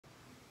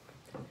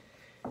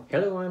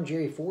Hello, I'm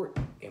Jerry Fort,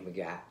 and we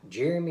got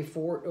Jeremy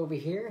Fort over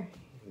here.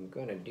 I'm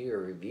going to do a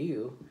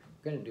review.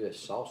 We're going to do a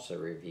salsa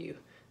review.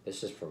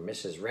 This is from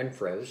Mrs.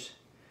 Renfro's.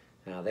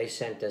 Now, they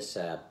sent us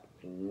a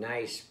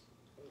nice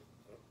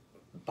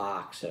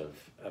box of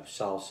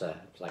salsa.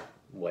 It's like,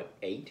 what,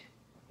 eight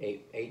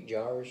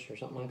jars or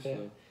something like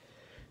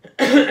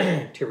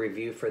that to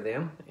review for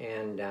them.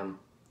 And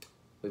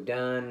we've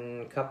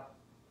done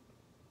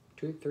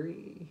two or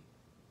three.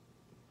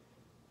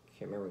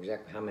 Can't remember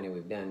exactly how many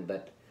we've done,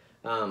 but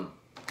when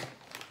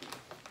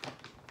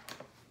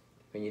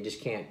you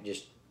just can't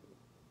just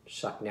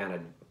suck down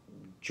a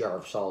jar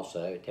of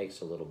salsa, it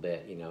takes a little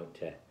bit, you know,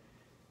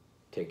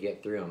 to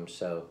get through them.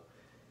 So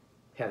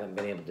haven't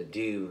been able to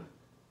do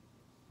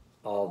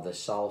all the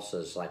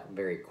salsas like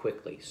very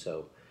quickly.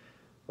 So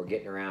we're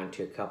getting around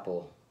to a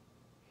couple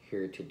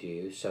here to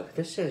do. So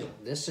this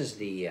is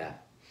the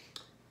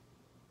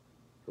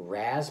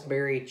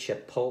raspberry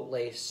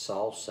chipotle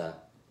salsa,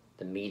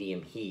 the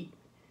medium heat.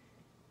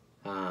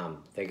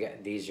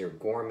 These are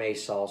Gourmet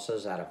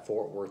Salsas out of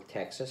Fort Worth,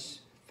 Texas,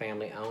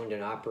 family owned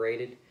and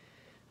operated.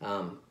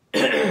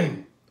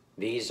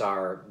 These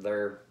are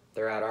they're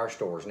at our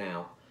stores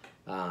now,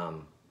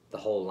 the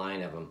whole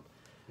line of them.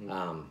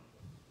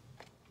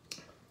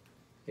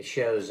 It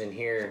shows in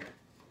here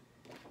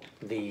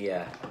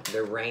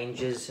the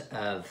ranges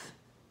of,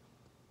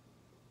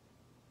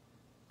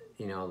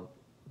 you know,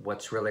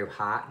 what's really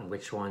hot and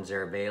which ones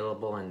are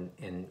available, and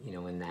you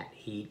know, in that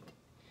heat.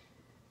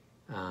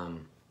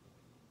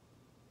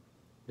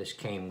 This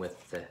came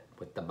with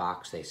the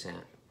box they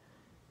sent.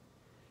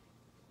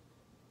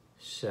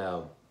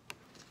 So,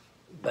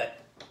 but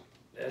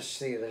let's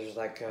see. There's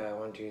like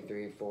 1, 2,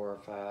 3, 4,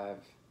 5.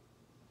 Let's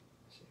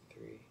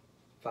see,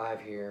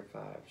 5 here.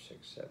 5,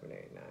 6, 7,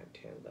 8, 9,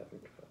 10, 11,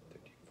 12,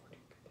 13, 14,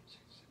 15,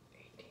 16,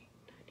 17, 18,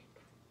 19,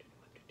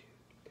 20,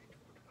 21, 22, 23,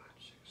 24, 25,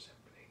 26,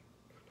 27, 28,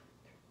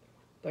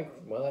 29,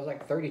 30. Well, there's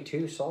like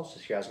 32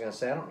 salsas here. I was gonna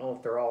say, I don't know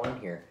if they're all in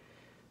here,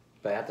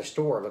 but at the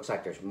store it looks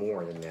like there's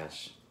more than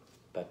this.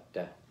 But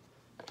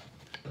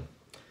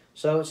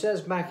so it says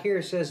back here,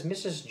 it says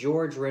Mrs.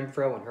 George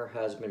Renfro and her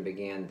husband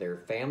began their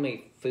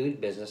family food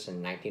business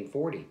in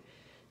 1940.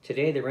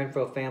 Today, the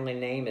Renfro family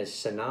name is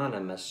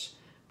synonymous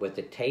with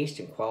the taste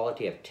and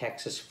quality of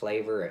Texas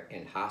flavor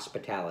and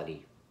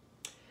hospitality.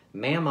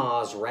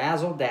 Mama's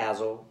Razzle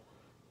Dazzle.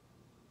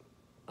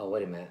 Oh,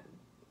 wait a minute.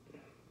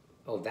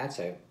 Oh, that's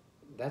a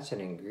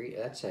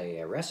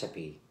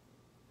recipe.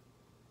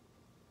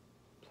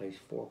 Place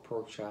 4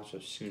 pork chops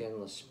with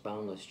skinless,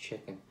 boneless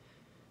chicken.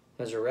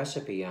 There's a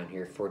recipe on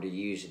here to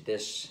use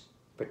this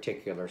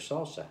particular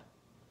salsa.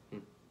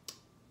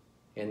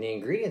 And the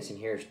ingredients in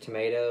here is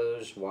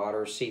tomatoes,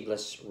 water,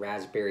 seedless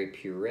raspberry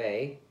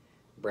puree,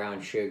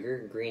 brown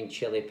sugar, green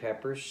chili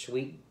peppers,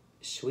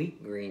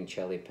 sweet green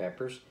chili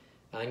peppers,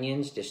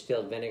 onions,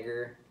 distilled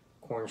vinegar,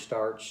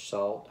 cornstarch,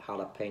 salt,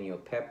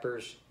 jalapeno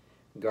peppers,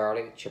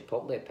 garlic,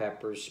 chipotle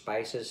peppers,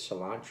 spices,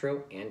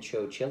 cilantro,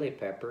 ancho chili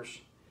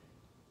peppers.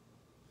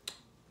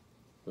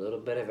 A little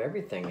bit of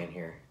everything in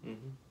here.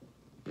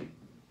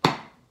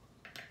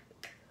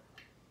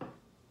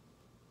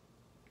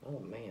 Oh,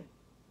 man.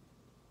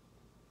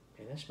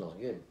 Man, that smells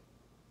good.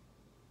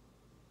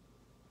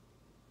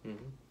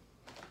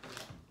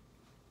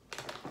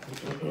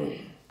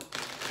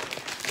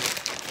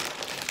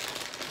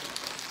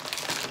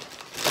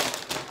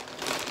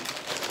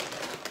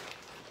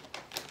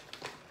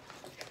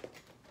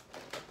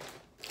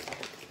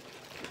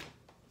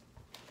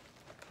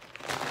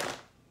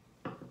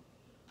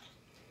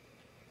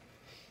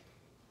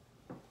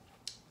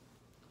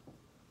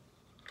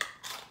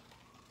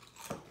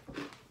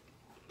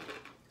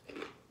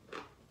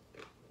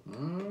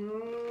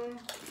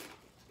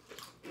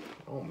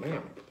 Oh,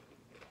 man.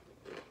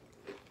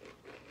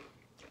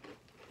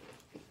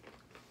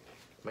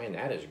 Man,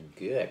 that is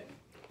good.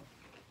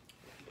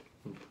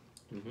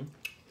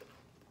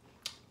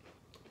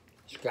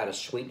 It's got a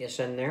sweetness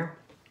in there.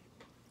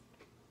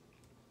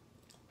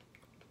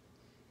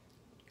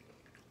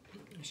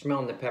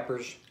 Smelling the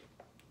peppers.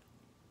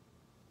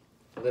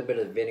 A little bit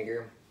of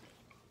vinegar.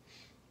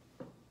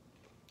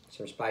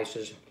 Some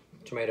spices.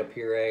 Tomato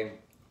puree.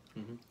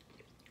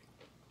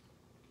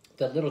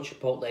 That little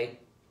chipotle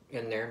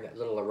in there, that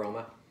little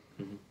aroma.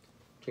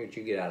 See what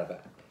you get out of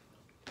it.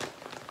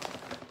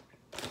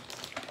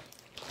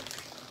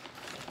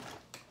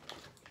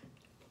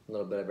 A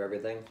little bit of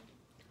everything.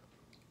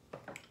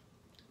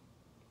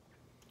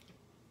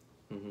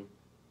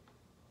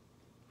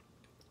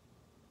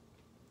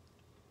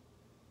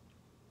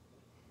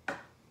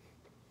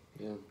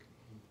 Yeah.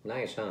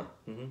 Nice, huh?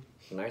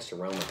 Nice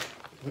aroma.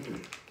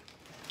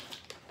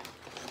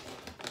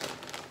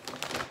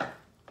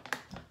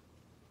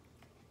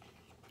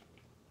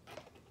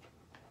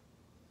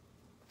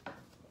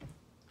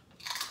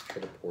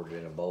 Should have poured it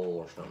in a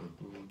bowl or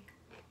something.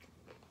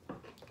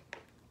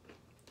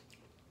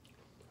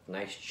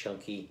 Nice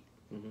chunky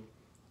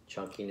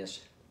chunkiness.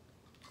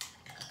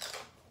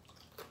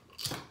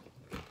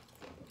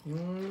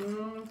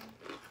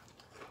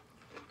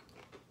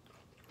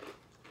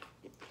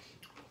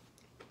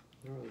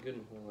 Not really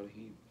getting a whole lot of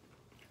heat.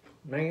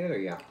 Me either,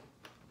 yeah.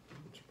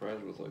 I'm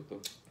surprised with like the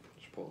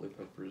chipotle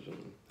peppers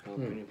and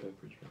jalapeno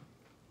peppers.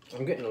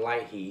 I'm getting a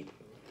light heat.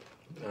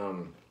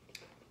 You're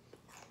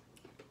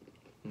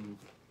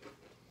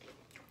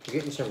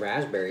getting some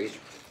raspberries.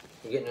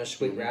 You're getting those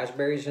sweet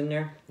raspberries in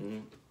there.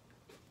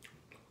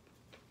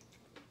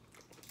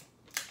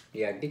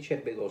 Yeah, get you a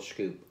big old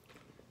scoop.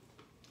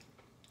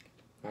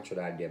 That's what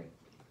I did.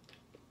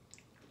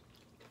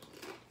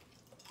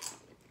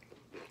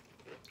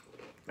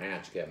 Man,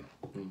 that's good.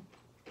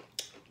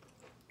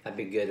 That'd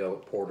be good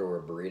poured over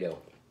a burrito.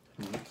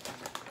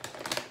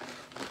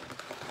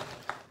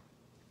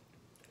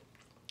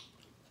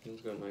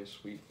 It's got a nice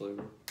sweet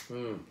flavor.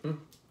 Man.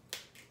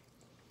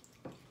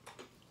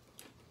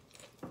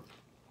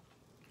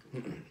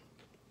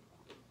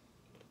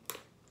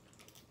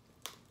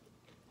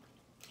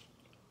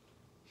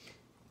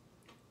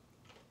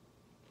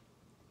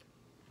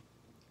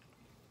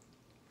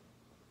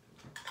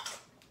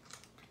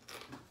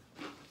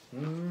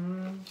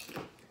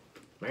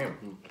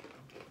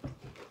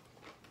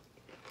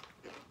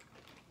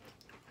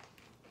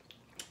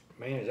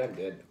 Man, is that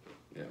good.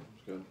 Yeah,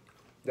 it's good.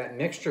 That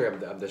mixture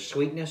of the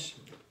sweetness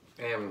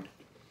and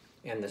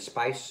the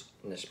spices,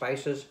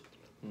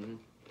 and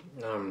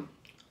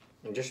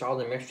just all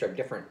the mixture of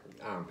different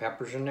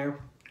peppers in there,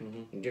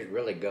 it just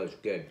really goes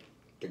good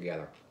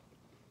together.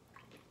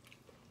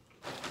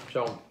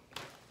 So,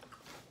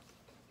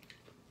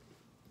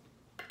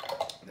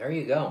 there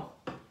you go.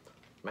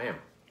 Man.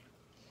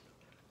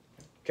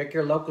 Check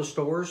your local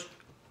stores.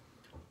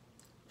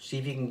 See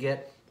if you can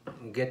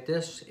get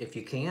this. If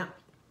you can't,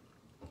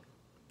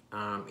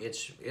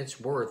 it's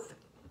worth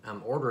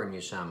ordering you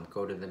some.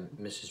 Go to the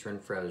Mrs.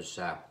 Renfro's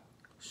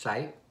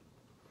site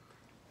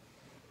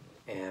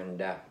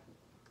and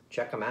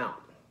check them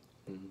out.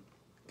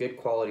 Good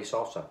quality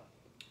salsa.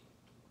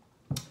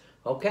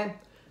 Okay.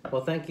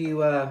 Well, thank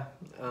you,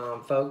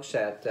 folks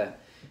at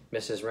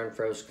Mrs.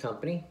 Renfro's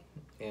company,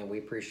 and we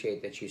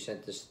appreciate that you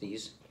sent us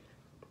these.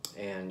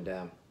 And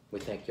we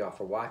thank you all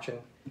for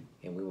watching,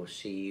 and we will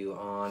see you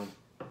on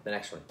the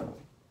next one.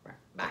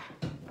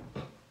 Bye.